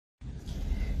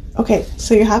Okay,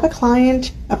 so you have a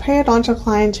client, a periodontal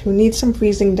client who needs some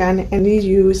freezing done and you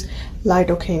use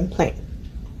lidocaine plain.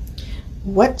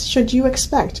 What should you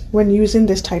expect when using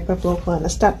this type of local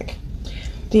anesthetic?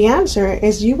 The answer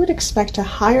is you would expect a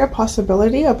higher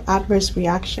possibility of adverse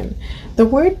reaction. The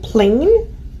word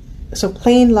plain, so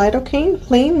plain lidocaine,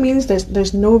 plain means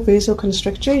there's no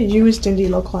vasoconstrictor used in the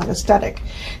local anesthetic.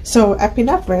 So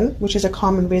epinephrine, which is a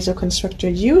common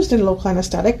vasoconstrictor used in local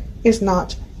anesthetic, is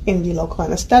not in the local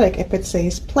anesthetic if it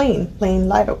says plain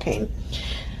lidocaine.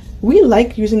 We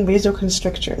like using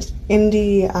vasoconstrictors in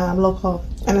the local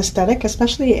anesthetic,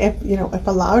 especially if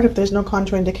allowed, if there's no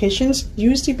contraindications,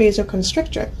 use the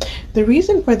vasoconstrictor. The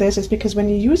reason for this is because when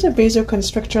you use a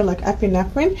vasoconstrictor like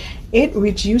epinephrine, it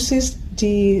reduces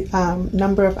the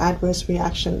number of adverse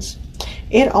reactions.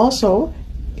 It also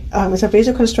is a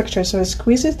vasoconstrictor, so it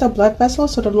squeezes the blood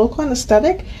vessels, so the local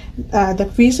anesthetic, the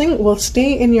freezing will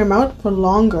stay in your mouth for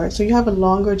longer, so you have a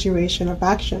longer duration of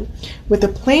action. With the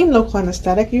plain local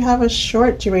anesthetic, you have a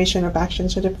short duration of action,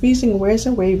 so the freezing wears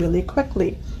away really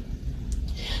quickly.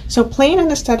 So plain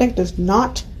anesthetic does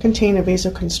not contain a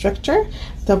vasoconstrictor.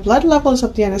 The blood levels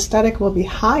of the anesthetic will be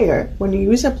higher when you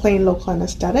use a plain local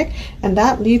anesthetic, and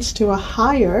that leads to a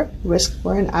higher risk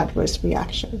for an adverse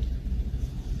reaction.